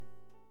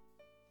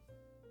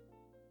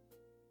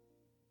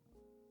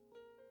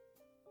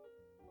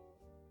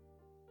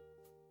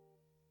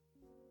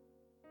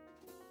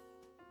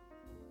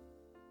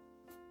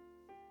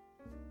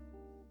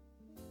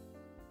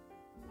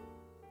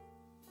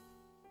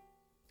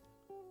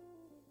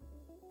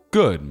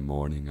Good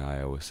morning,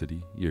 Iowa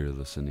City. You're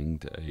listening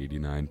to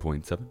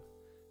 89.7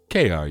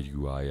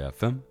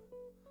 KRUI-FM,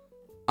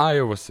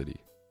 Iowa City.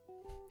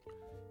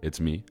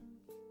 It's me,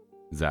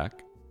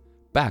 Zach,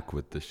 back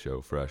with the show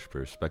Fresh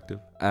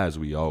Perspective, as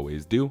we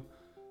always do.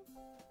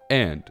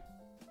 And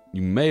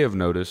you may have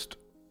noticed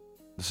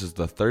this is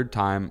the third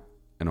time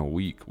in a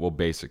week, well,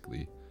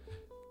 basically,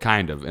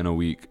 kind of in a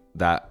week,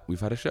 that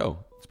we've had a show.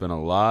 It's been a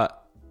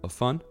lot of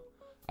fun.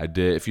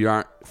 If you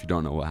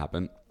don't know what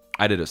happened,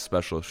 I did a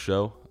special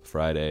show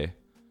Friday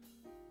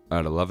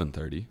at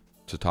 11:30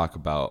 to talk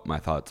about my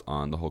thoughts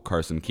on the whole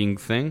Carson King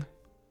thing.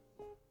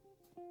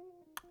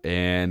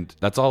 And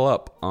that's all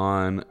up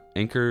on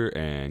Anchor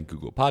and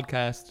Google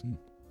Podcasts, and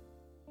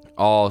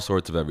all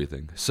sorts of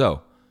everything.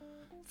 So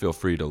feel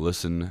free to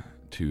listen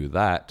to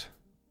that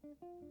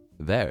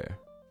there.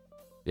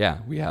 Yeah,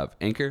 we have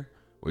Anchor,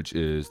 which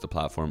is the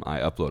platform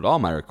I upload all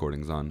my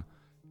recordings on.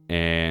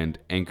 And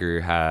Anchor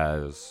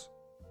has...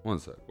 One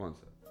sec.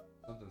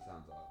 Something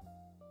sounds off.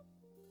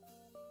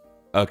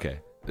 Okay,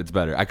 it's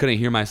better. I couldn't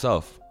hear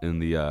myself in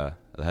the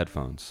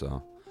headphones,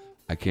 so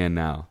I can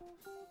now.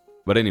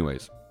 But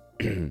anyways,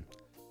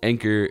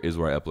 Anchor is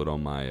where I upload all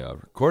my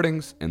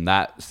recordings, and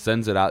that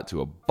sends it out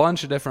to a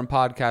bunch of different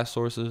podcast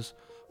sources.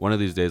 One of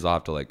these days I'll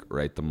have to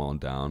write them all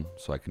down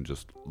so I can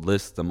just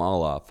list them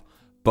all off.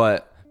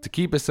 But to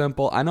keep it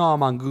simple, I know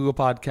I'm on Google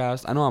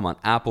Podcasts. I know I'm on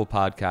Apple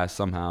Podcasts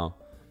somehow.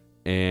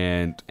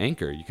 And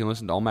Anchor, you can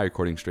listen to all my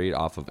recordings straight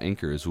off of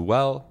Anchor as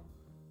well.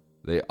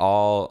 They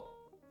all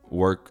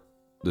work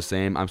the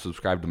same. I'm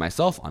subscribed to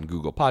myself on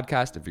Google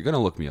Podcast. If you're going to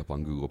look me up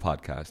on Google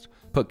Podcast,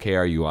 put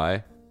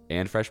KRUI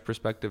and Fresh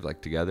Perspective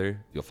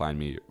together. You'll find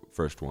me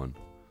first one.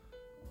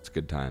 It's a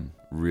good time.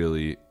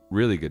 Really,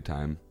 really good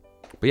time.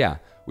 But yeah,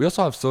 we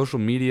also have social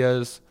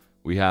medias.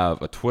 We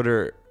have a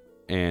Twitter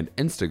and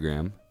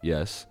Instagram.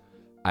 Yes,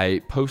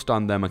 I post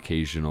on them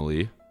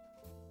occasionally.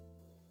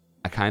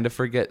 I kind of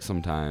forget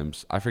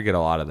sometimes. I forget a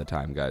lot of the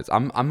time, guys.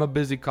 I'm a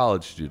busy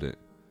college student.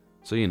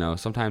 So,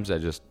 sometimes I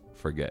just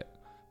forget.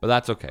 But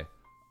that's okay.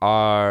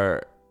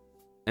 Our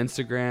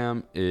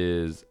Instagram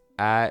is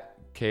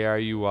at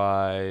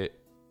KRUI_Fresh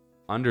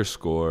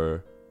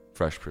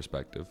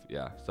Perspective.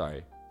 Yeah,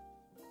 sorry.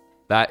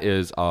 That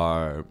is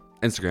our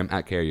Instagram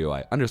at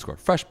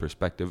KRUI_Fresh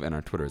Perspective. And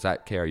our Twitter is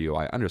at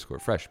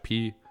KRUI_Fresh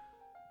P.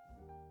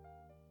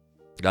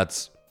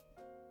 That's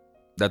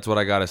what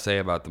I got to say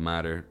about the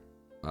matter.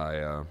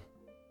 I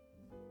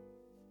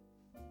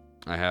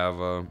have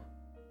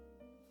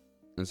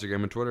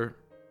Instagram and Twitter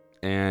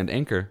and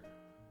Anchor.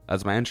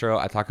 That's my intro.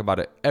 I talk about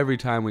it every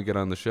time we get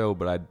on the show,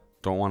 but I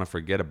don't want to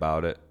forget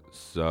about it.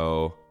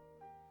 So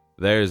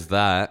there's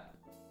that.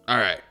 All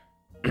right.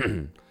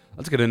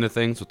 Let's get into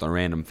things with a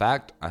random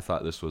fact. I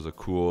thought this was a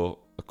cool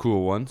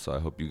one, so I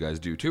hope you guys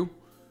do too.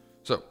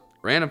 So,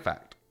 random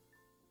fact.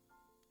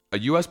 A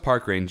U.S.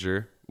 park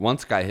ranger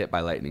once got hit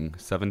by lightning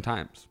 7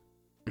 times.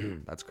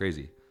 That's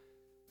crazy.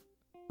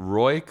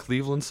 Roy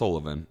Cleveland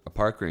Sullivan, a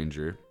park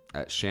ranger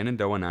at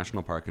Shenandoah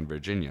National Park in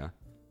Virginia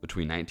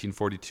between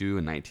 1942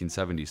 and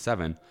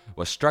 1977,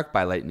 was struck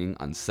by lightning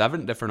on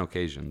 7 different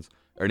occasions,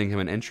 earning him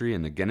an entry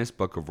in the Guinness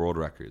Book of World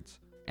Records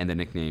and the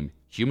nickname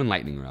Human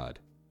Lightning Rod.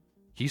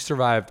 He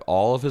survived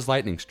all of his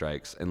lightning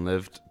strikes and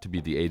lived to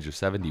be the age of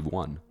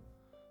 71.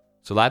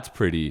 So that's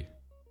pretty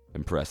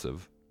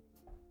impressive.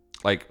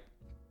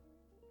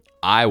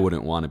 I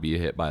wouldn't want to be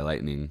hit by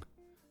lightning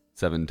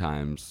 7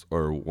 times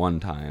or 1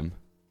 time.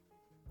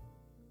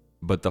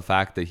 But the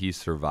fact that he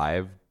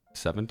survived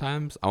 7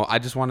 times, I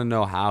just want to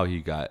know how he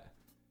got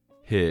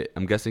hit.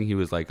 I'm guessing he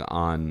was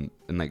in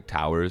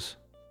towers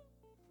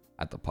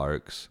at the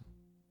parks.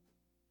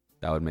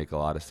 That would make a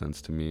lot of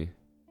sense to me.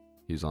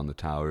 He's on the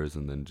towers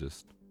and then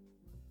just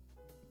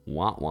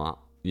wah,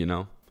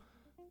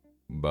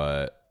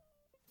 But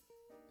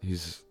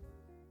he's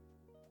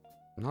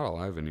not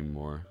alive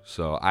anymore.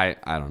 So I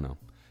don't know.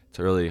 It's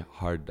really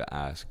hard to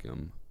ask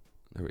him.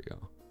 There we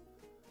go.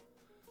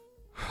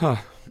 Huh.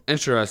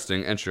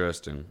 Interesting.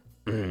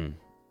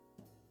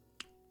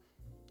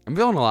 I'm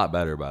feeling a lot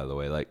better, by the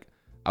way.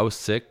 I was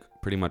sick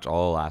pretty much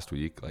all last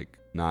week.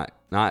 Not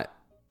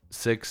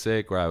sick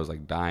where I was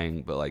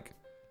dying, but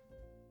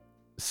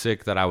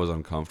sick that I was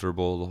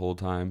uncomfortable the whole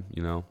time,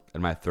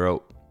 and my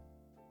throat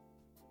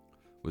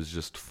was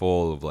just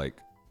full of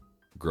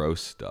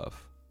gross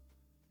stuff.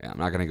 Yeah, I'm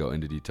not gonna go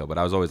into detail, but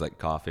I was always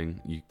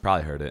coughing. You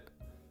probably heard it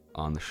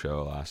on the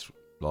show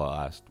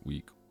last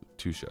week,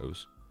 2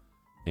 shows.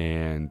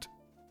 And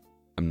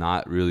I'm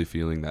not really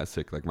feeling that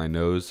sick. My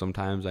nose,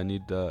 sometimes I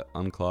need to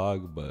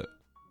unclog, but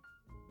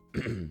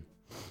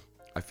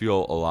I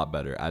feel a lot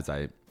better as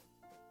I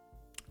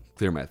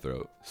clear my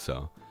throat.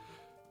 So,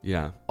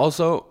 yeah.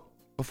 Also,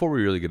 before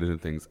we really get into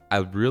things, I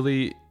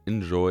really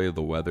enjoy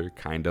the weather,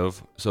 kind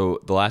of.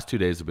 So, the last 2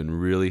 days have been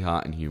really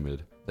hot and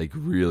humid.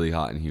 Really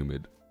hot and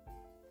humid.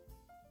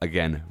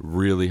 Again,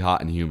 really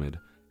hot and humid.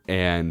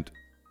 And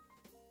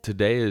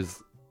today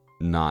is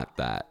not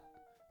that.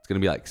 It's going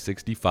to be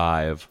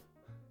 65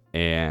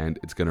 and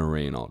it's going to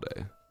rain all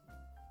day.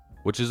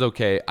 which is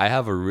okay. I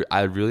have a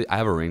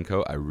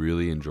raincoat. I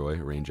really enjoy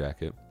a rain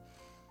jacket.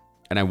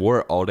 And I wore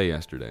it all day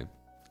yesterday.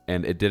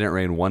 And it didn't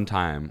rain one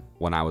time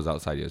when I was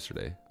outside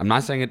yesterday. I'm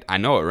not saying it. I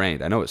know it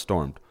rained. I know it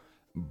stormed.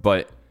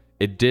 But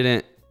it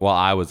didn't while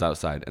I was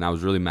outside. And I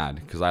was really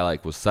mad because I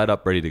was set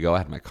up ready to go. I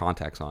had my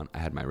contacts on. I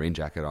had my rain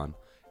jacket on.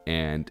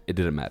 And it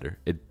didn't matter.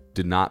 It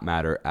did not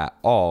matter at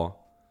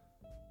all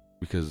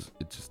because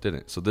it just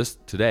didn't. So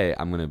today,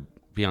 I'm going to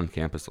be on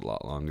campus a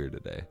lot longer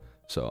today.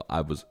 So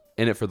I was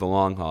in it for the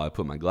long haul. I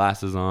put my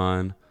glasses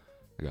on.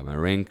 I got my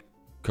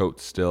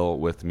raincoat still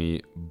with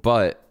me.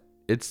 But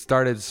it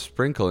started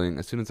sprinkling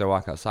as soon as I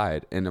walk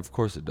outside. And of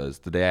course it does.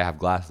 The day I have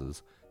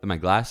glasses. Then my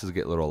glasses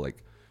get little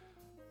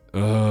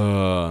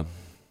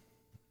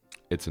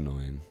it's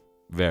annoying.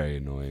 Very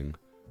annoying.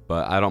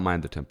 But I don't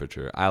mind the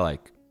temperature. I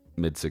like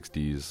mid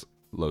 60s,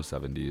 low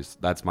 70s.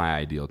 That's my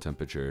ideal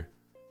temperature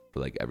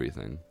for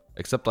everything.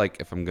 Except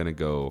if I'm going to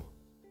go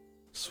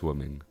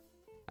swimming,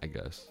 I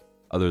guess.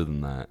 Other than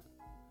that,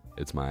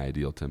 it's my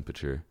ideal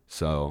temperature.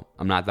 So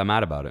I'm not that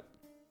mad about it.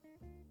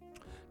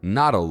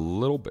 Not a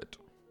little bit.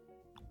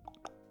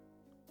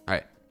 All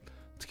right,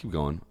 let's keep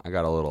going. I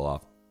got a little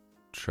off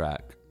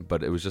track,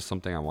 but it was just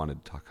something I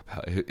wanted to talk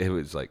about. It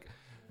was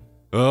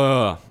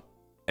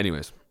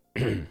anyways,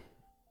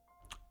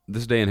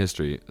 this day in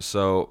history.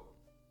 So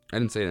I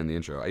didn't say it in the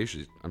intro.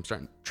 I'm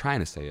trying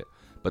to say it,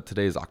 but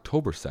today is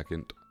October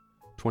 2nd,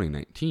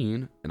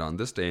 2019, and on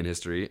this day in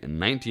history, in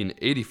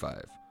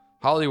 1985,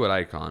 Hollywood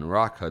icon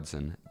Rock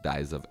Hudson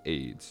dies of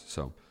AIDS.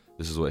 So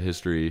this is what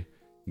history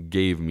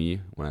gave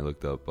me when I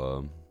looked up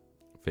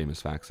famous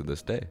facts of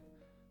this day.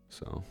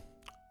 So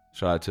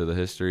shout out to the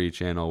History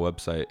Channel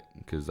website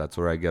because that's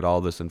where I get all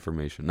this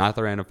information. Not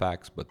the random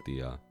facts, but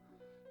the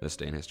this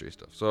day in history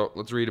stuff. So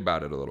let's read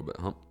about it a little bit,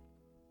 huh?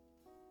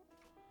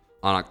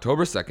 On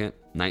October 2nd,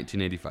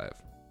 1985,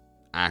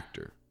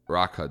 actor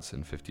Rock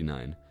Hudson,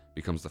 59,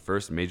 becomes the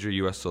first major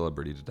U.S.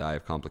 celebrity to die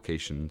of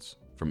complications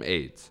from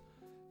AIDS.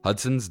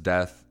 Hudson's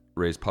death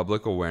raised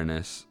public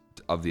awareness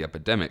of the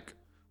epidemic,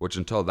 which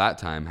until that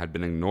time had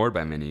been ignored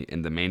by many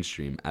in the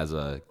mainstream as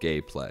a gay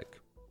plague.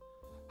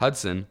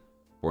 Hudson,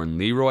 born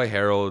Leroy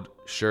Harold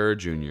Scher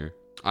Jr.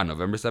 on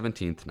November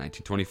 17,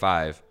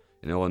 1925,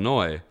 in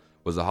Illinois,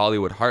 was a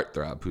Hollywood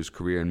heartthrob whose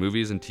career in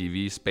movies and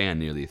TV spanned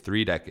nearly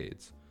 3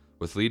 decades.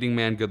 With leading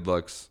man good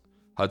looks,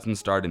 Hudson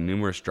starred in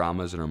numerous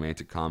dramas and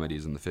romantic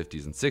comedies in the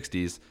 50s and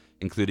 60s,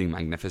 including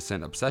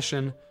Magnificent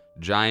Obsession,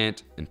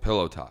 Giant, and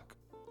Pillow Talk.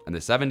 In the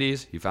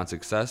 70s, he found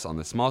success on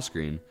the small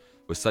screen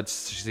with such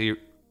series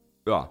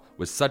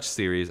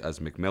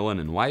as Macmillan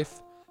and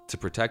Wife to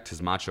protect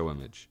his macho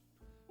image.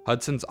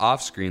 Hudson's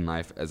off-screen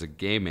life as a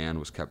gay man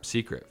was kept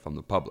secret from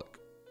the public.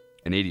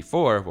 In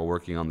 '84, while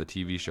working on the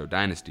TV show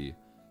Dynasty,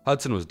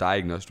 Hudson was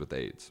diagnosed with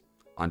AIDS.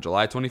 On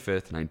July 25,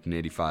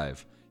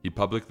 1985, he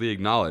publicly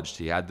acknowledged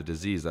he had the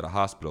disease at a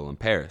hospital in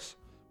Paris,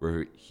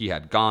 where he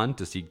had gone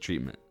to seek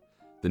treatment.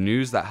 The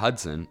news that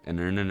Hudson,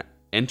 an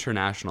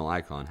international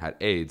icon, had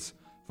AIDS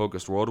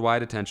focused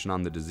worldwide attention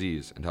on the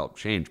disease and helped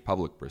change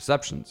public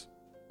perceptions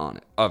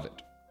of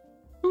it.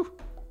 Whew.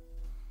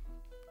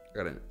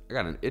 I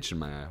got an itch in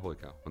my eye. Holy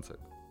cow. One sec.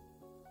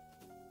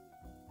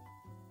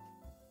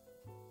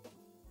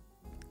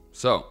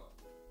 So,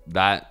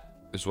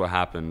 that is what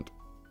happened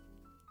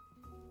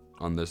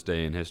on this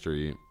day in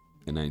history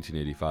in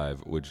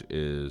 1985, which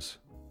is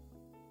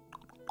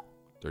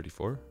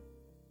 34?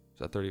 Is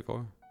that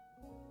 34?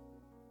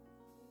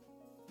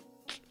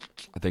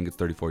 I think it's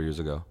 34 years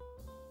ago.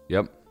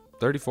 Yep,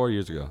 34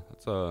 years ago.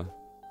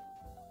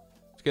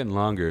 It's getting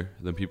longer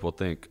than people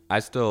think. I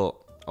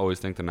still always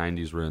think the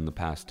 90s were in the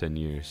past 10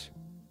 years.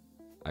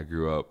 I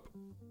grew up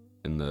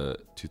in the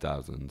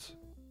 2000s,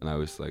 and I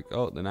was like,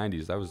 oh, the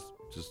 90s, that was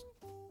just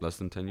less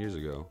than 10 years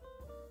ago.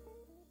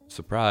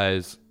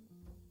 Surprise,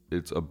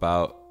 it's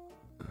about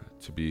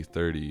to be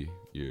 30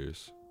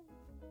 years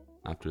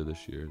after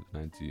this year.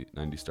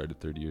 90 started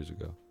 30 years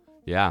ago.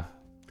 Yeah,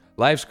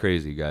 life's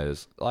crazy,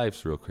 guys.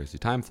 Life's real crazy.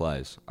 Time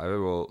flies. I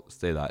will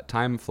say that.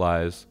 Time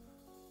flies,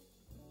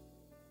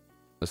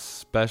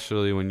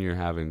 especially when you're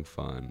having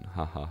fun.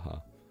 Ha ha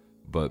ha.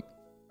 But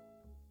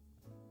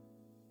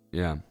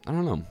yeah, I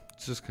don't know.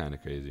 It's just kind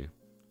of crazy.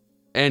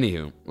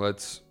 Anywho,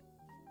 let's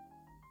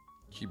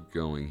keep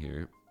going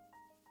here.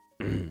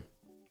 Do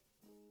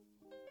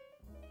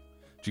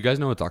you guys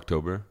know it's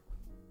October?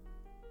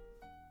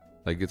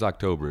 It's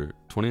October.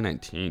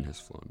 2019 has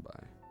flown by.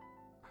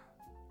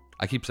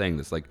 I keep saying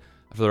this. For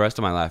the rest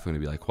of my life, I'm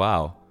going to be like,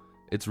 wow,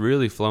 it's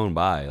really flown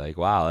by.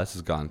 Wow, this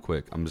has gone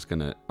quick. I'm going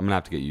to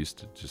have to get used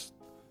to just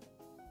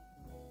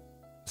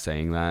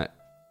saying that.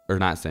 Or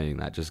not saying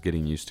that, just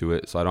getting used to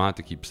it. So I don't have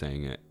to keep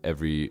saying it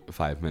every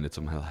 5 minutes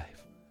of my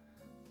life.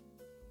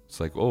 It's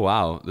oh,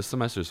 wow, this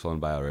semester's flown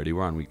by already.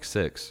 We're on week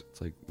 6.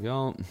 It's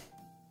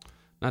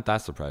not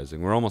that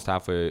surprising. We're almost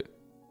halfway.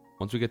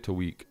 Once we get to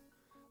week.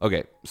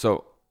 Okay,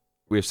 so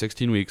we have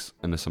 16 weeks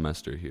in the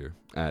semester here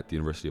at the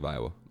University of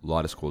Iowa. A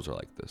lot of schools are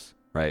like this,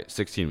 right?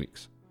 16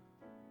 weeks.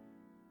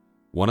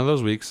 One of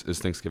those weeks is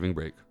Thanksgiving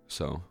break.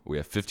 So we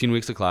have 15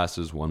 weeks of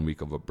classes, 1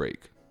 week of a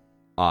break.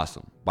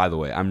 Awesome. By the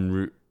way,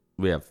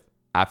 we have,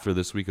 after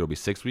this week, it'll be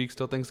 6 weeks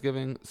till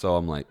Thanksgiving. So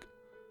I'm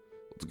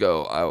Let's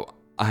go.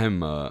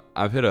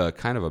 I've hit a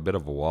kind of a bit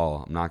of a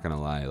wall. I'm not gonna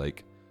lie.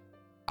 Like,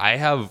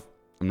 I'm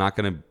not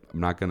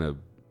gonna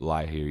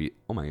lie here.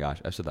 Oh my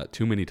gosh, I've said that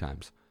too many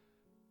times.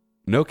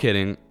 No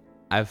kidding.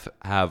 Have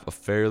a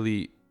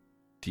fairly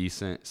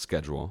decent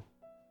schedule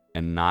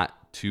and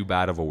not too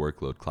bad of a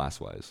workload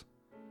class-wise.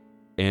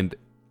 And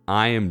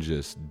I am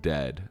just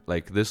dead.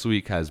 Like, this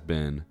week has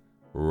been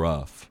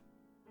rough.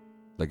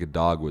 Like a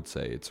dog would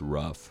say, it's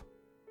rough.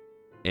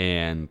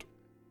 And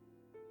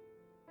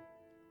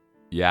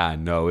yeah,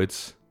 no,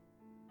 it's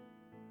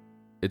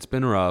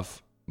been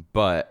rough,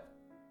 but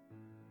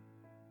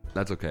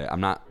that's okay.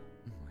 I'm not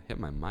hit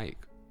my mic.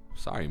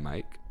 Sorry,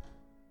 Mike.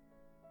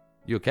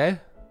 You okay?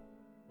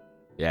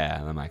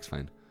 Yeah, the mic's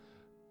fine.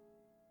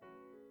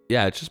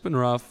 Yeah, it's just been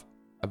rough.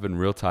 I've been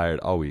real tired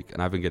all week, and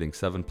I've been getting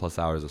 7+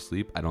 hours of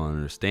sleep. I don't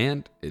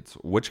understand. It's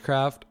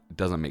witchcraft. It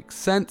doesn't make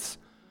sense,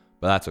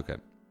 but that's okay.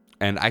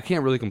 And I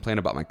can't really complain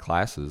about my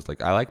classes.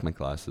 Like, I like my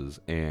classes,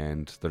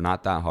 and they're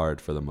not that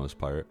hard for the most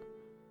part.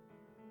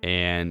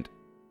 And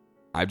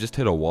I've just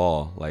hit a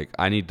wall. Like,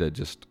 I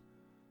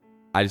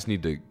just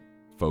need to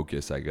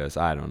focus, I guess.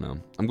 I don't know.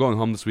 I'm going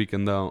home this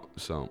weekend, though,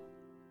 so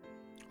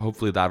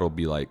hopefully that'll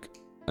be like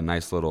a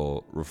nice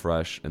little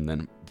refresh, and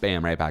then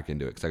bam, right back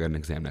into it, because I got an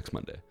exam next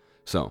Monday.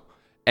 So,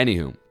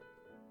 anywho,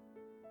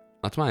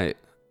 I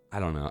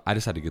don't know. I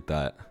just had to get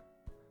that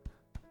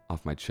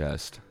off my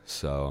chest.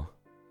 So,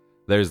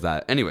 there's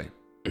that. Anyway,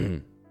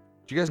 do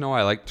you guys know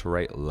I like to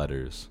write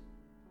letters?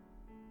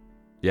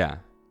 Yeah.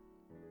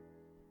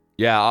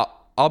 Yeah,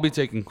 I'll be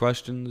taking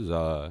questions.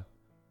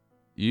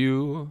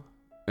 You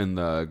in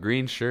the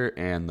green shirt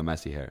and the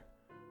messy hair.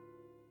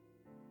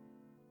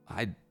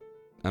 I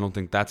don't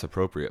think that's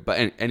appropriate.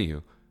 But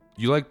anywho,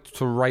 you like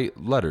to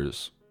write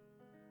letters?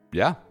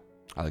 Yeah,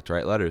 I like to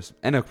write letters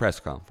and a press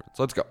conference.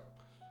 Let's go.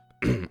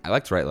 I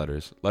like to write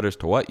letters. Letters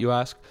to what, you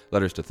ask?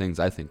 Letters to things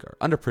I think are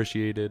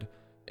underappreciated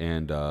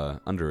and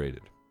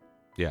underrated.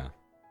 Yeah,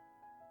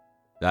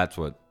 that's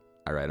what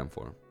I write them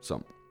for.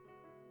 So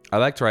I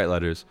like to write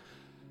letters.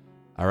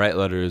 I write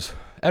letters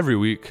every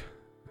week,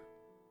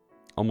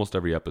 almost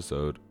every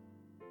episode.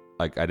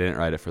 Like, I didn't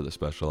write it for the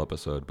special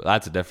episode, but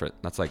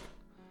that's like,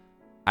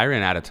 I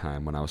ran out of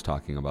time when I was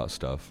talking about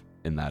stuff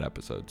in that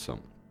episode. So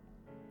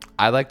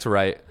I like to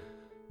write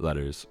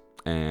letters,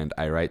 and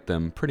I write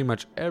them pretty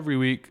much every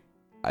week.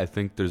 I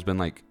think there's been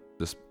like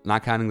this,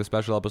 not counting the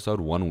special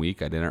episode, 1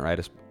 week I didn't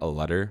write a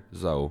letter.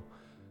 So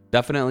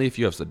definitely, if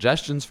you have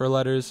suggestions for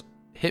letters,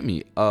 hit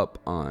me up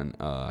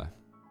on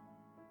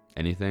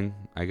anything,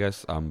 I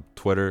guess.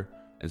 Twitter,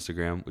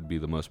 Instagram would be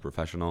the most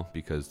professional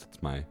because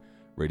it's my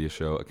radio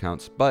show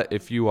accounts. But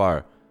if you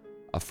are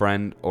a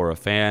friend or a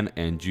fan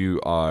and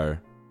you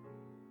are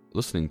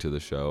listening to the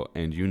show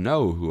and you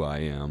know who I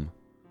am,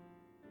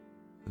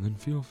 then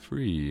feel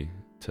free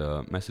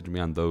to message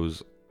me on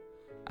those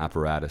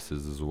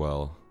apparatuses as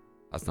well.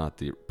 That's not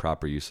the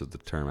proper use of the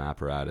term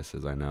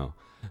apparatuses, I know.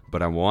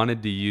 But I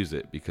wanted to use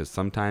it because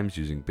sometimes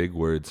using big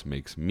words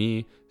makes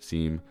me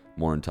seem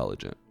more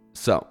intelligent.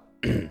 So,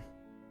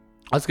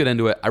 let's get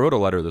into it. I wrote a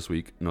letter this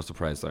week. No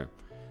surprise there.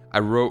 I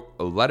wrote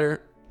a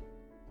letter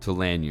to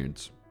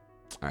lanyards.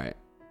 All right.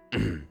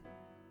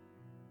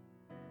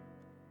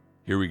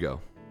 Here we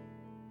go.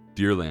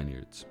 Dear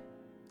lanyards,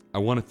 I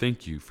want to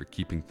thank you for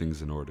keeping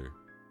things in order.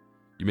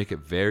 You make it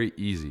very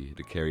easy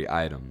to carry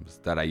items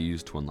that I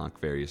use to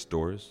unlock various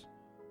doors,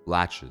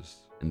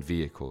 latches, and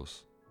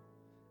vehicles.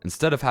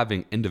 Instead of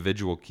having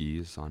individual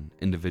keys on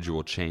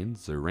individual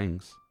chains or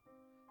rings,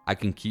 I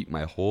can keep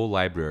my whole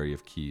library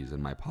of keys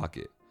in my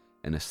pocket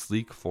in a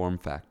sleek form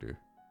factor.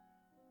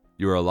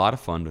 You are a lot of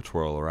fun to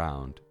twirl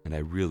around, and I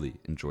really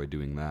enjoy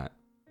doing that.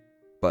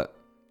 But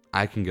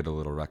I can get a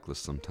little reckless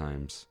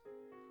sometimes.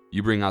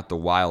 You bring out the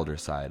wilder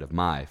side of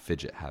my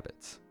fidget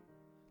habits.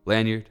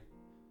 Lanyard,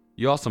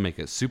 you also make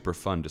it super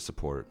fun to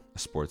support a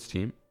sports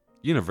team,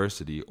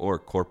 university, or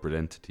corporate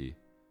entity.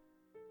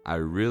 I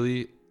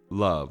really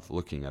love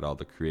looking at all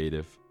the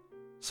creative,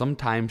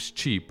 sometimes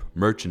cheap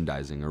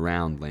merchandising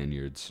around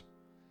lanyards.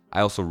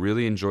 I also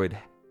really enjoyed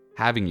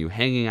having you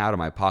hanging out of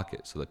my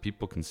pocket so that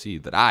people can see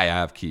that I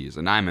have keys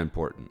and I'm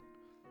important.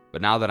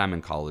 But now that I'm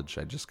in college,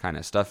 I just kind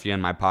of stuff you in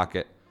my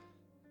pocket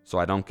so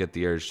I don't get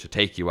the urge to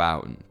take you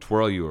out and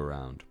twirl you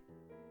around.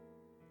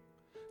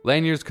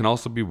 Lanyards can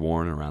also be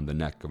worn around the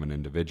neck of an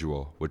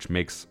individual, which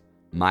makes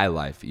my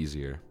life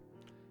easier.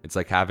 It's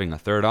like having a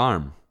third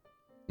arm.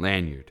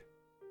 Lanyard,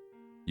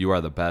 you are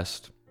the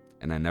best,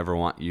 and I never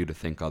want you to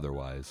think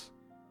otherwise.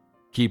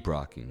 Keep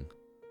rocking.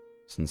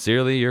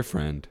 Sincerely, your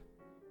friend,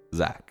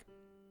 Zach.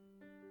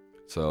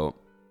 So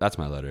that's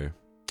my letter.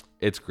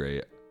 It's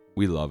great.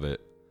 We love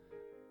it.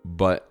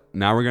 But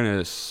now we're going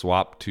to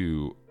swap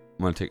to,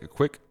 I'm going to take a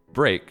quick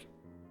break,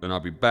 and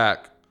I'll be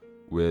back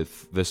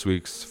with this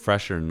week's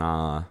Fresh or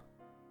Nah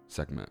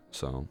segment.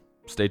 So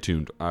stay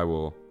tuned. I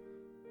will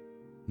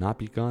not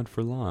be gone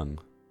for long.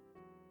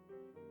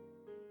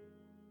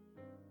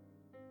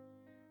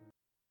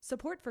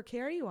 Support for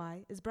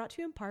KRUI is brought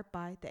to you in part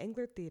by the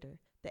Angler Theater,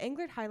 The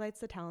Englert highlights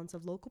the talents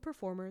of local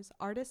performers,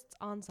 artists,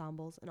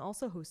 ensembles, and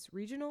also hosts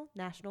regional,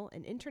 national,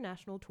 and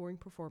international touring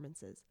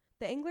performances.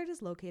 The Englert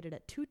is located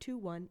at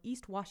 221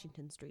 East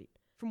Washington Street.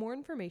 For more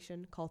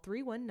information, call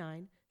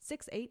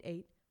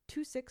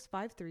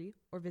 319-688-2653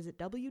 or visit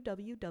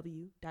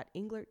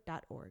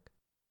www.englert.org.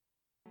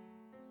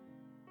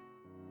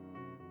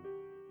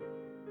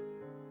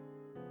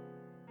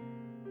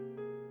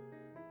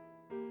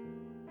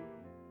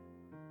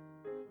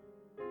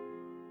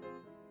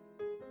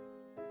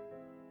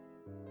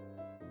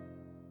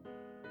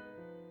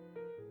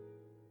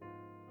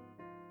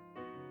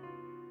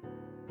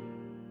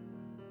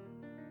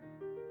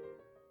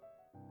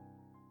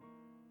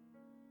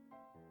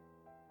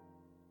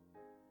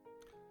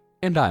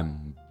 And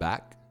I'm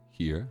back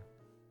here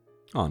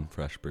on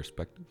Fresh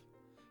Perspective.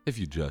 If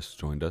you just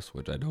joined us,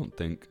 which I don't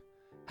think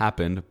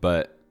happened,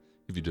 but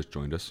if you just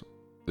joined us,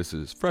 this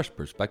is Fresh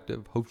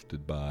Perspective,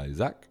 hosted by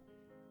Zach.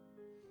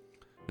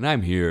 And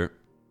I'm here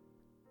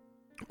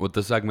with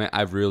the segment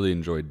I've really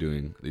enjoyed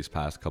doing these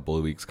past couple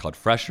of weeks called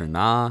Fresh or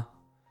Nah.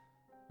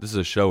 This is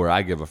a show where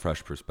I give a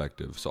fresh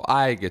perspective, so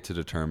I get to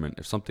determine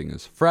if something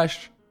is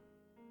fresh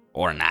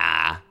or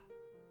nah.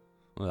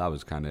 Well, that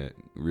was kind of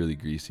really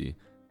greasy.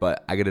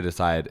 But I get to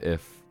decide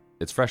if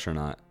it's fresh or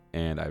not,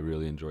 and I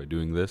really enjoy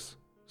doing this,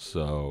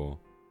 so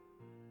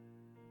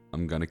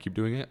I'm going to keep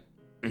doing it.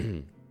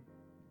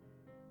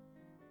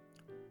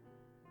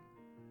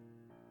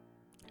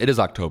 It is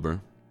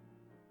October,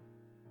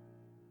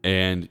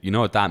 and you know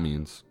what that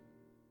means.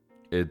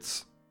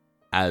 It's,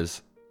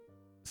 as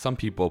some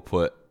people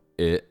put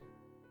it,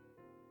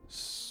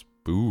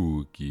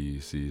 spooky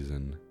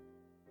season.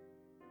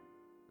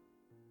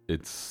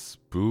 It's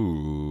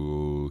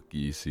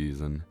spooky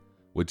season,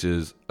 which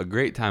is a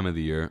great time of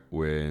the year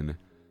when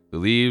the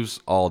leaves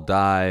all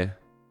die,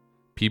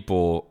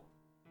 people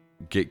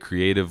get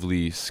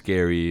creatively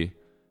scary,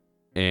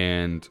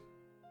 and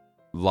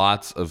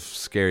lots of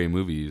scary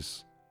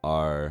movies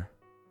are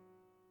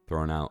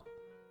thrown out.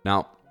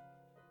 Now,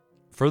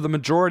 for the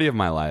majority of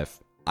my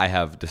life, I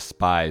have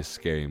despised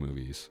scary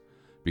movies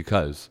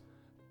because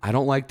I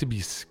don't like to be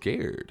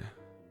scared.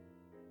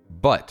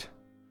 But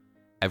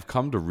I've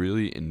come to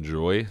really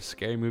enjoy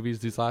scary movies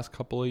these last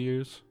couple of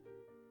years.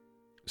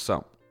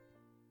 So,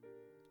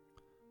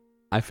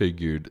 I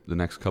figured the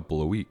next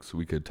couple of weeks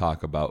we could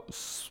talk about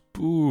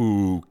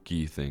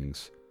spooky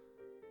things.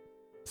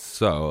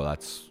 So,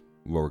 that's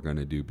what we're going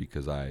to do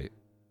because I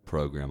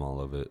program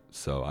all of it.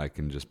 So, I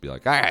can just be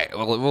like, all right,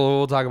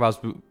 we'll talk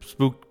about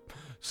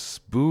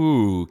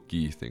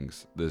spooky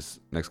things this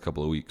next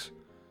couple of weeks.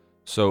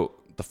 So,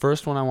 the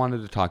first one I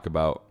wanted to talk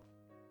about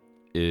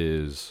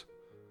is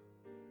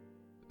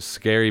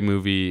scary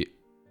movie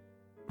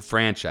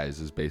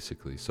franchises,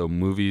 basically. So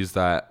movies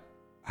that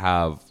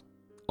have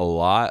a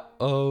lot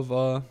of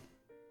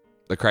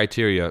the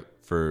criteria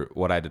for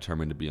what I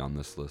determined to be on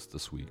this list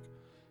this week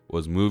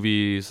was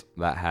movies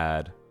that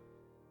had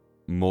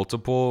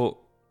multiple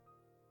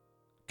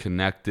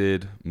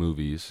connected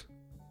movies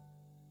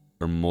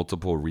or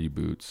multiple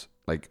reboots.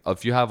 Like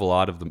if you have a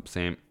lot of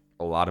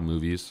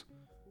movies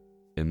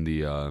in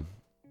the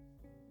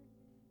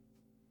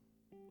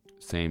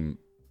same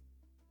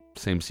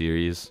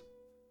series,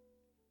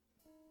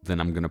 then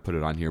I'm going to put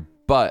it on here.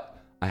 But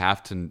I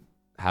have to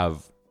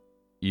have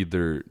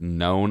either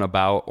known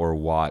about or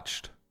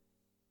watched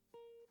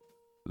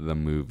the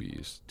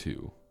movies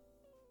too,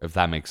 if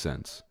that makes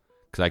sense.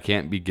 Because I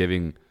can't be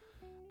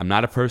I'm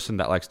not a person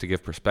that likes to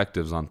give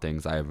perspectives on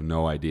things I have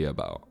no idea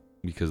about,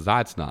 because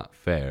that's not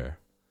fair.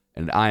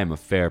 And I am a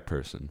fair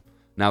person.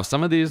 Now,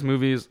 some of these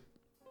movies,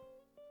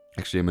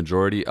 actually a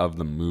majority of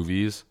the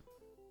movies,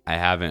 I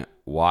haven't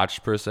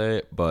watched per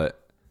se,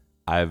 but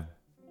I've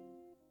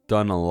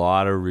done a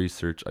lot of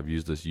research. I've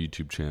used this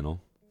YouTube channel.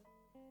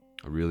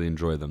 I really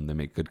enjoy them. They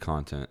make good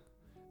content.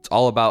 It's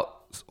all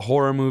about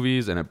horror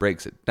movies and it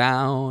breaks it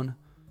down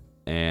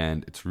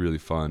and it's really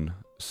fun.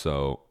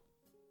 So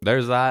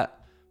there's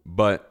that.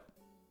 But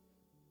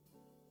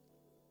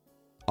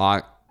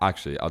I'll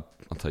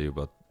tell you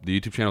about the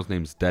YouTube channel's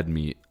name's Dead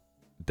Meat.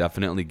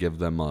 Definitely give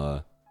them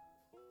a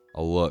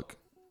look.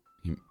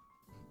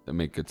 They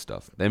make good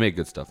stuff.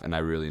 And I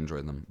really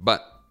enjoy them.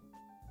 But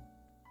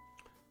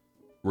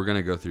we're going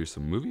to go through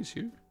some movies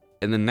here.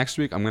 And then next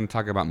week, I'm going to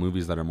talk about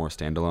movies that are more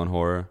standalone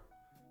horror.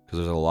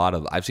 Because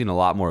I've seen a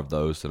lot more of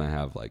those than I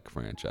have like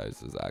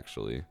franchises,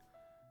 actually.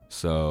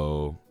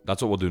 So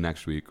that's what we'll do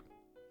next week.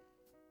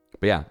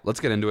 But yeah, let's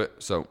get into it.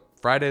 So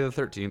Friday the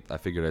 13th, I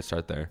figured I'd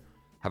start there.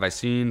 Have I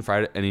seen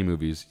any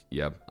movies?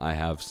 Yep, I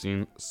have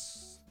seen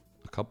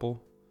a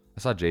couple. I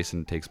saw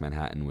Jason Takes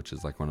Manhattan, which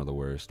is like one of the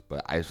worst,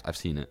 but I've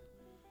seen it.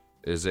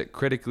 Is it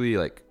critically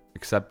like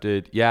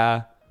accepted?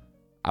 Yeah,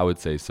 I would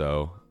say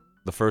so.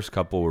 The first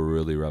couple were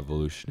really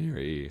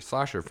revolutionary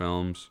slasher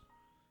films.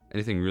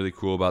 Anything really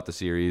cool about the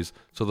series?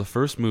 So the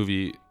first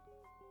movie,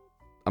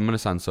 I'm going to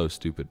sound so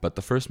stupid, but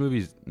the first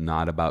movie's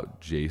not about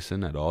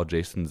Jason at all.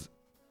 Jason's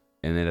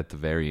in it at the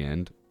very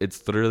end.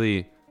 It's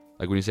literally,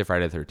 like when you say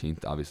Friday the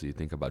 13th, obviously you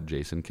think about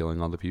Jason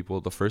killing all the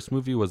people. The first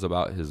movie was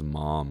about his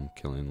mom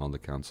killing all the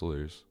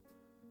counselors.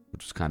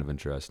 which was kind of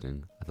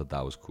interesting. I thought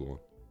that was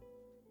cool.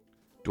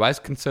 Do I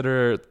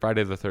consider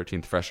Friday the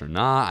 13th fresh or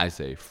not? I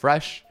say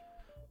fresh.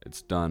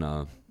 It's done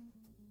a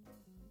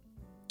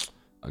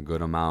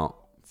good amount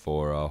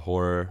for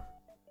horror.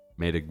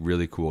 Made a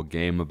really cool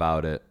game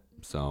about it.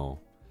 So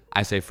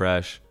I say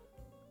fresh.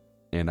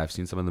 And I've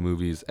seen some of the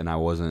movies and I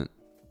wasn't.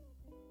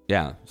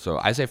 Yeah, so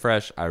I say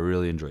fresh. I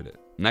really enjoyed it.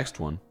 Next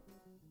one,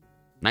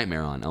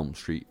 Nightmare on Elm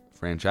Street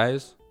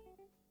franchise.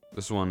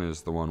 This one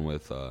is the one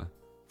with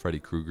Freddy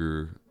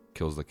Krueger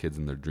kills the kids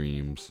in their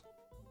dreams.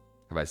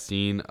 Have I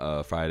seen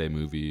a Friday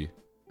movie?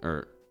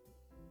 Or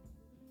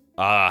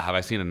have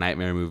I seen a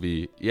Nightmare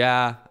movie?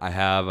 Yeah, I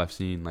have. I've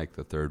seen like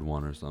the third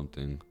one or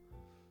something.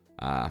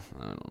 I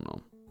don't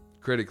know.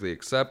 Critically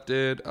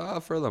accepted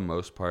for the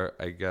most part,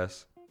 I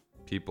guess.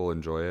 People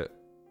enjoy it.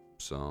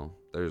 So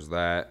there's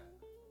that.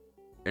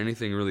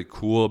 Anything really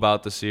cool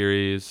about the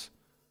series?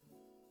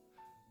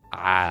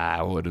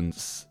 I wouldn't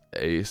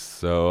say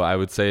so. I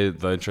would say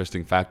the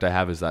interesting fact I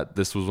have is that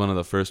this was one of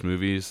the first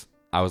movies.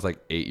 I was like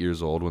 8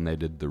 years old when they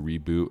did the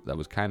reboot. That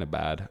was kind of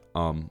bad.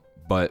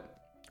 But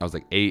I was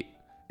like 8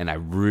 and I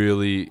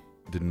really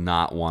did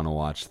not want to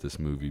watch this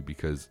movie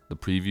because the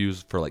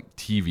previews for like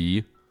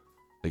TV,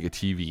 like a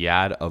TV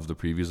ad of the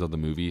previews of the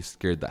movie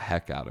scared the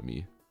heck out of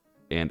me.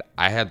 And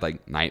I had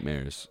like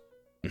nightmares,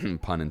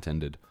 pun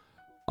intended,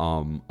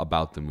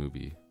 about the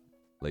movie.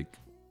 Like,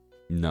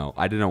 no,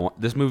 I didn't want,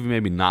 this movie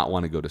made me not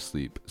want to go to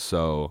sleep.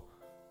 So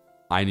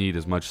I need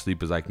as much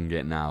sleep as I can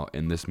get now.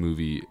 And this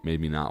movie made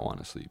me not want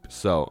to sleep.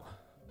 So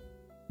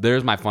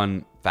there's my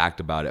fun fact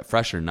about it.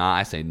 Fresh or not,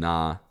 I say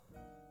nah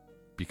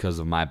because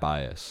of my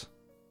bias.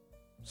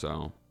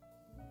 So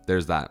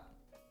there's that.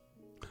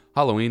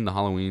 Halloween, the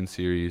Halloween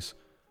series.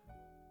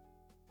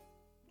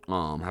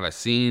 Have I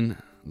seen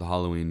the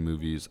Halloween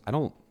movies? I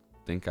don't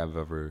think I've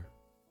ever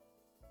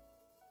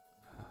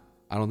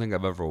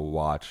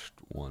watched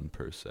one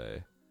per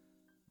se,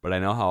 but I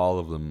know how all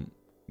of them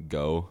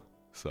go.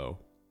 So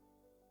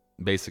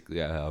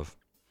basically I have.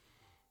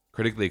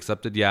 Critically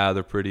accepted, yeah,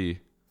 they're pretty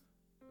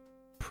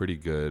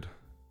good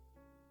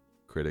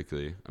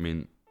critically. I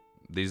mean,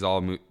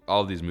 all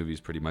of these movies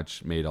pretty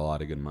much made a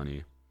lot of good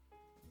money.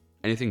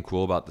 Anything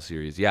cool about the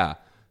series? Yeah.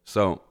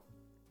 So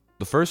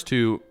the first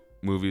two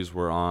movies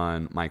were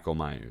on Michael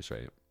Myers,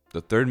 right?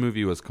 The third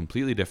movie was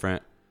completely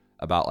different,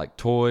 about like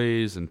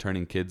toys and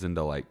turning kids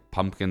into like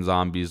pumpkin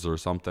zombies or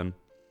something.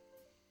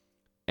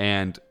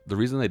 And the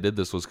reason they did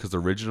this was because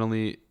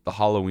originally the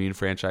Halloween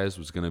franchise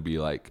was going to be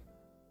like,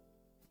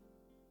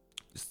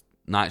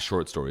 not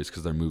short stories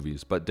because they're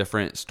movies, but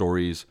different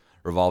stories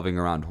revolving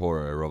around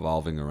horror,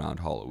 revolving around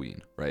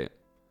Halloween, right?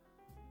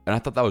 And I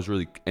thought that was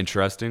really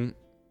interesting,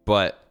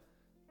 but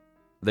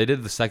they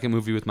did the second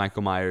movie with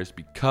Michael Myers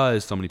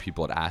because so many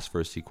people had asked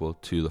for a sequel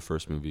to the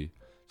first movie.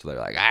 So they're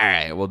like, all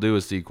right, we'll do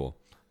a sequel.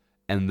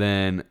 And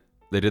then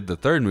they did the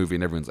third movie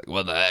and everyone's like,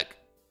 what the heck?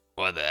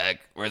 What the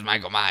heck? Where's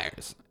Michael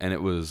Myers? And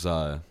it was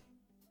I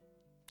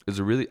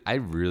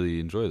really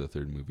enjoy the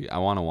third movie. I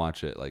want to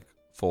watch it like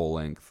full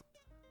length.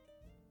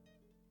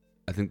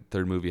 I think the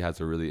third movie has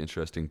a really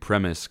interesting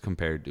premise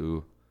compared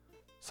to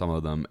some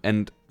of them.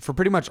 And for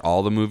pretty much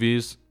all the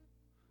movies,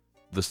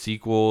 the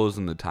sequels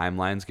and the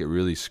timelines get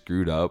really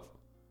screwed up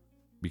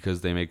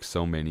because they make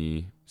so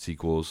many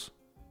sequels.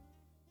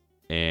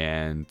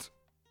 And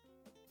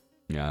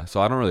yeah,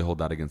 so I don't really hold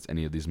that against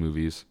any of these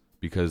movies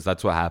because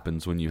that's what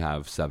happens when you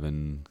have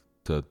 7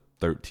 to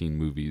 13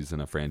 movies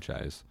in a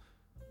franchise.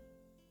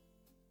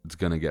 It's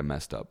going to get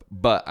messed up.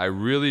 But I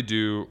really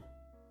do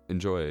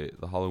enjoy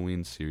the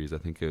Halloween series. I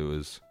think it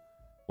was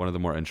one of the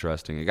more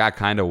interesting. It got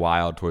kind of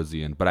wild towards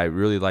the end, but I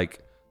really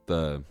like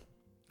the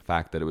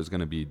fact that it was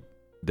going to be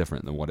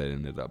different than what it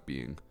ended up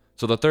being.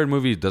 So the third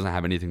movie doesn't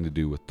have anything to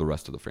do with the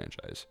rest of the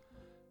franchise,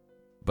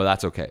 but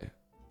that's okay.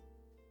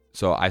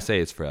 So I say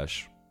it's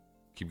fresh.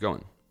 Keep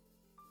going.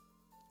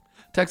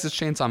 Texas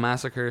Chainsaw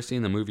Massacre.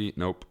 Seen the movie?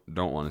 Nope.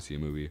 Don't want to see a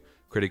movie.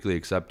 Critically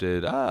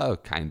accepted?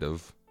 Kind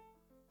of.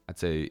 I'd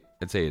say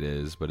it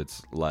is, but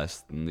it's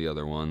less than the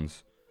other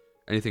ones.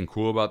 Anything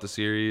cool about the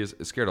series?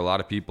 It scared a lot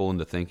of people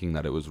into thinking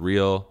that it was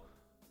real.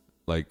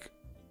 Like,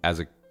 as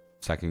a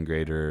second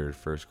grader or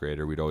first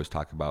grader, we'd always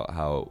talk about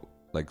how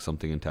like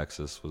something in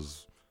Texas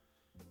was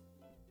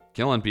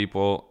killing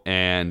people,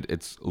 and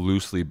it's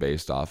loosely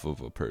based off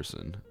of a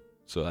person.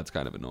 So that's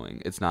kind of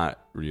annoying. It's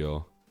not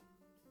real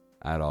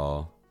at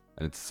all.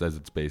 And it says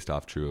it's based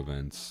off true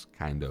events,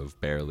 kind of,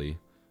 barely.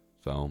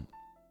 So,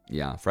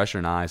 yeah, fresh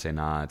or not, I say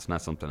nah. It's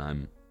not something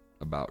I'm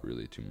about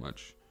really too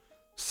much.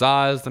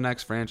 Saw is the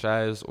next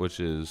franchise, which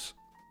is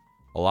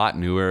a lot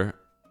newer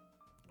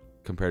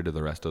compared to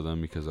the rest of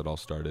them because it all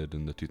started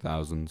in the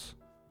 2000s.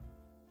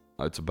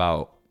 It's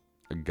about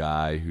a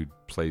guy who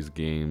plays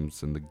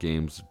games, and the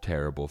games are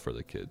terrible for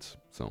the kids.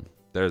 So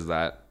there's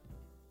that.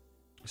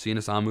 Seen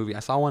a Saw movie? I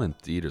saw one in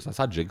theaters. I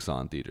saw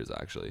Jigsaw in theaters,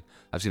 actually.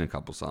 I've seen a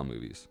couple Saw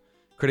movies.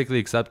 Critically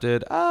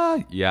accepted?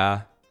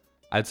 Yeah.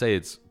 I'd say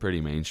it's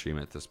pretty mainstream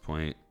at this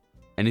point.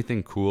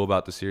 Anything cool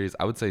about the series?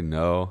 I would say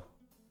no.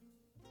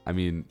 I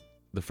mean,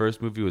 the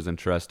first movie was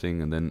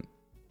interesting, and then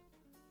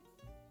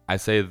I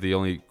say the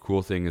only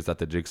cool thing is that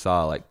the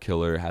Jigsaw like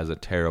killer has a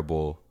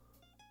terrible.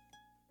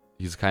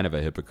 He's kind of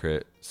a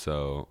hypocrite,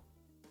 so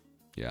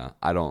yeah,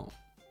 I don't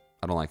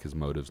like his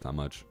motives that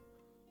much.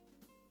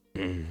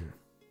 Do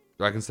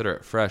I consider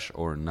it fresh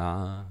or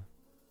nah?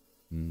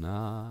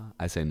 Nah,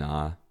 I say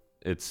nah.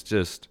 It's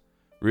just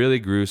really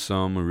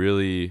gruesome,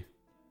 really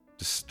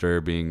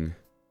disturbing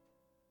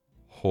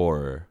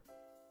horror.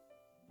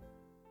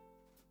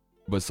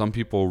 But some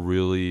people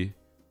really,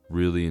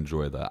 really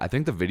enjoy that. I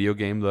think the video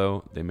game,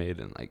 though, they made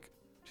in like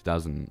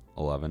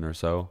 2011 or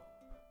so,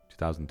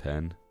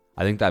 2010.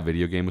 I think that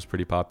video game was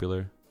pretty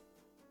popular.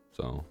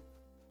 So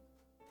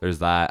there's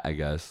that, I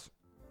guess.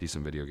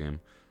 Decent video game.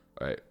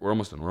 All right, we're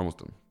almost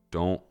done.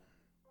 Don't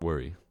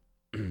worry.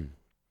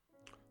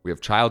 We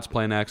have Child's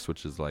Play next,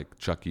 which is like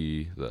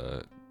Chucky,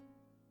 the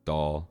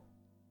doll.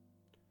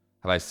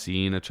 Have I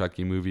seen a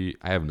Chucky movie?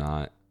 I have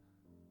not.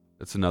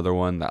 It's another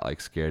one that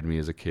like scared me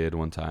as a kid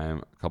one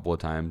time. A couple of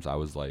times I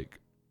was like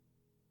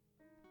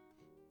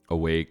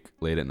awake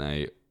late at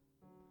night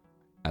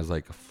as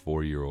like a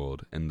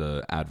 4-year-old, and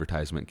the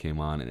advertisement came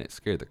on and it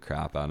scared the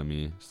crap out of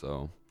me.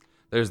 So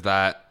there's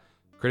that.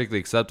 Critically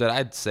accepted,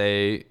 I'd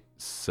say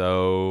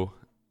so,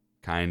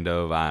 kind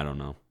of. I don't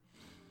know.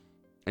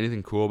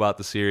 Anything cool about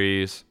the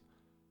series?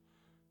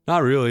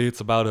 Not really. It's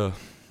about a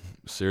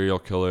serial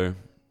killer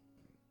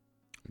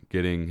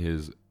getting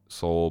his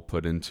soul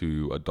put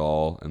into a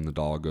doll, and the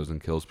doll goes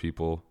and kills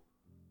people.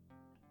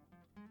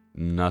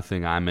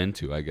 Nothing I'm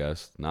into, I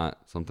guess. Not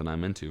something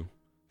I'm into.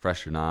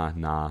 Fresh or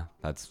nah,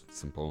 that's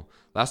simple.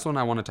 Last one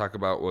I want to talk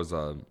about was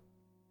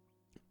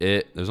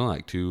It. There's only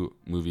like 2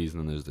 movies,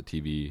 and then there's the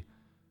TV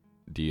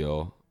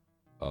deal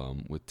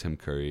with Tim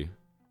Curry.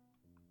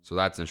 So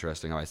that's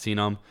interesting. Have I seen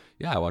them?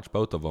 Yeah, I watched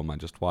both of them. I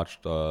just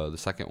watched the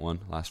second one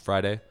last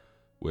Friday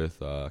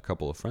with a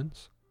couple of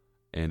friends,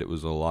 and it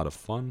was a lot of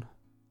fun.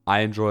 I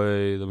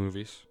enjoy the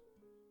movies.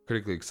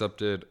 Critically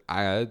accepted.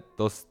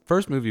 The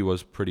first movie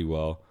was pretty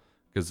well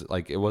because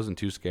like it wasn't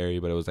too scary,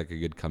 but it was like a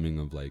good coming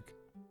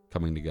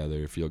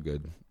together, feel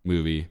good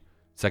movie.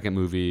 Second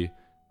movie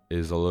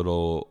is a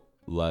little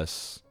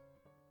less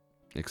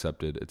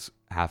accepted. It's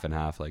half and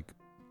half. Like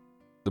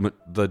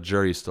the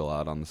jury's still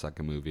out on the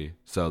second movie,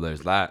 so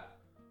there's that.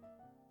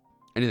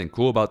 Anything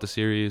cool about the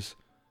series?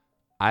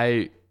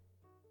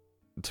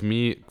 To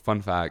me,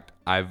 fun fact,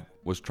 I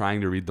was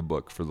trying to read the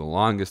book for the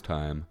longest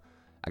time.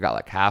 I got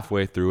like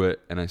halfway through it,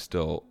 and I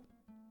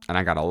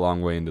got a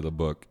long way into the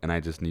book, and I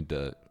just need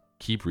to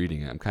keep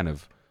reading it. I'm kind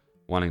of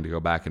wanting to go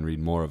back and read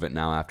more of it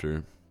now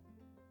after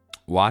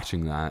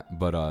watching that,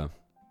 but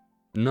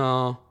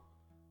no,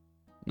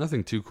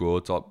 nothing too cool.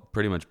 It's all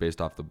pretty much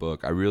based off the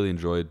book. I really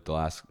enjoyed the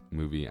last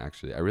movie,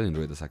 actually. I really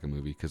enjoyed the second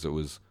movie because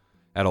it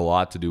had a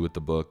lot to do with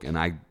the book, and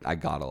I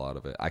got a lot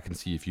of it. I can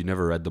see if you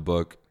never read the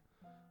book,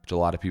 which a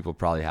lot of people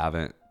probably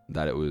haven't,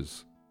 that it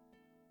was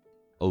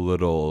a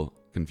little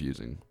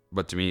confusing.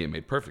 But to me, it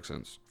made perfect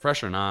sense.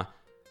 Fresh or not,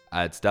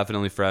 it's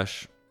definitely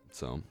fresh.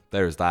 So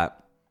there's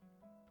that.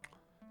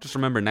 Just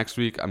remember, next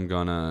week I'm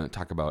going to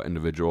talk about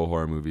individual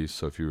horror movies.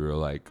 So if you were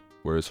like,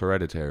 where's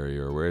Hereditary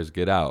or where's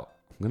Get Out?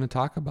 I'm going to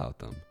talk about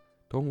them.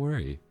 Don't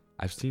worry.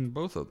 I've seen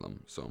both of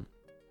them. So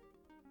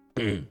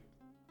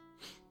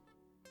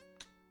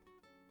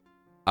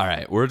all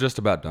right, we're just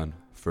about done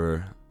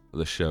for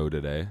the show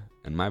today.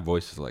 And my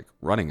voice is like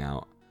running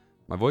out.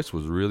 My voice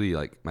was really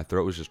like, my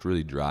throat was just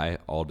really dry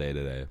all day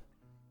today.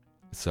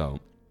 So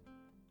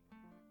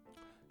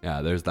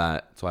yeah, there's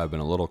that. That's why I've been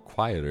a little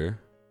quieter.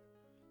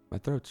 My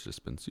throat's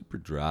just been super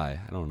dry.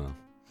 I don't know.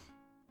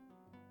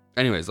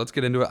 Anyways, let's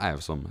get into it. I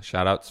have some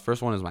shout outs.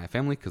 First one is my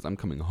family because I'm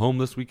coming home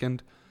this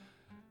weekend.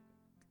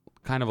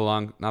 Kind of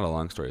not a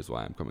long story is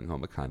why I'm coming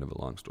home, but kind of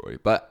a long story.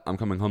 But I'm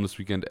coming home this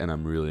weekend and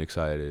I'm really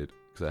excited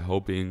because I'm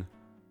hoping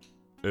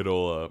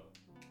it'll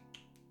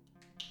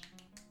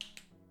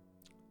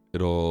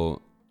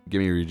get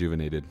me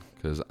rejuvenated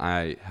because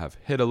I have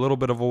hit a little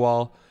bit of a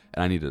wall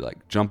and I need to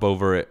like jump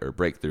over it or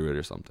break through it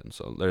or something.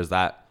 So there's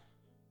that.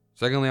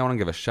 Secondly, I want to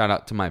give a shout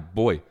out to my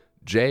boy,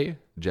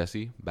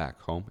 Jesse,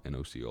 back home in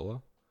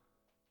Osceola.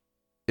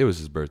 It was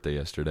his birthday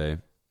yesterday.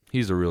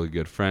 He's a really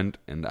good friend,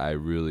 and I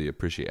really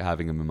appreciate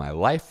having him in my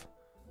life.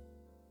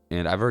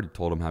 And I've already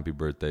told him happy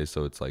birthday,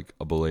 so it's like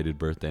a belated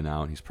birthday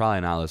now. And he's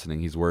probably not listening.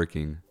 He's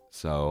working.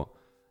 So,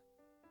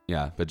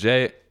 yeah. But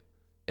Jay,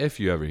 if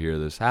you ever hear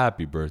this,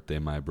 happy birthday,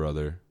 my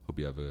brother. Hope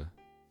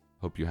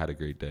you had a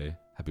great day.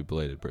 Happy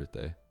belated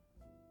birthday.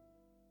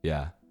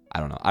 Yeah. I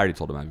don't know. I already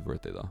told him happy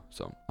birthday, though.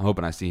 So I'm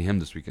hoping I see him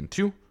this weekend,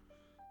 too.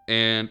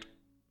 And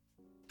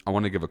I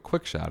want to give a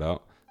quick shout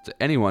out to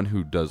anyone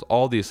who does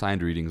all the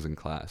assigned readings in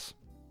class.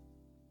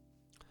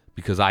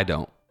 Because I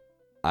don't.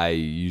 I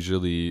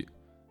usually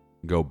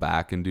go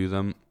back and do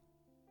them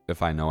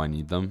if I know I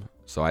need them.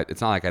 So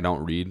it's not like I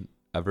don't read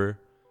ever.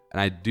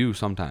 And I do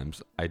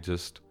sometimes.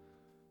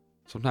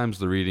 Sometimes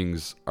the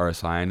readings are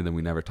assigned and then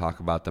we never talk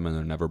about them and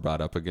they're never brought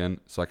up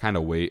again. So I kind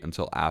of wait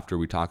until after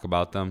we talk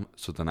about them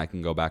so then I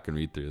can go back and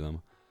read through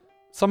them.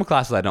 Some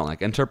classes I don't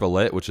like.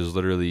 Interpret, which is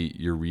literally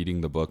you're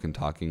reading the book and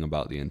talking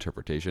about the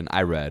interpretation.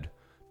 I read,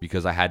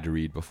 because I had to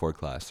read before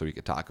class so we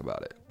could talk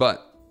about it.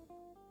 But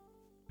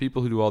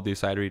people who do all these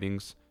side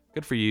readings,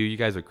 good for you. You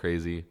guys are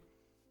crazy.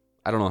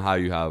 I don't know how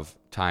you have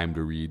time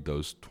to read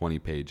those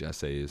 20-page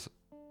essays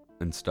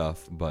and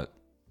stuff, but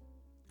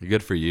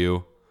good for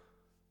you.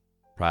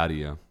 Proud of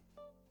you.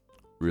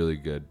 Really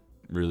good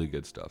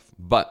stuff.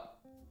 But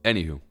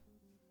anywho,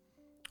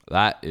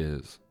 that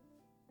is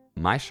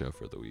my show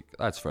for the week.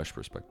 That's Fresh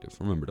Perspective.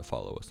 Remember to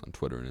follow us on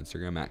Twitter and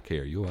Instagram at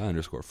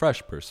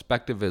KRUI_Fresh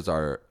Perspective is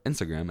our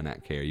Instagram, and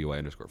at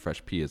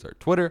KRUI_FreshP is our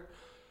Twitter.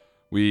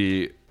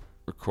 We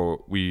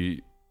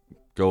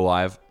go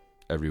live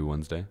every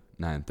Wednesday,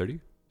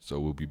 9:30. So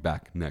we'll be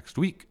back next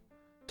week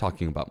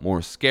talking about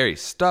more scary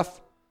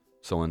stuff.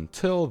 So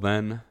until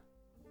then,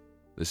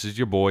 this is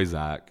your boy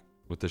Zach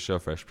with the show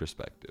Fresh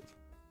Perspective.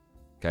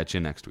 Catch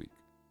you next week.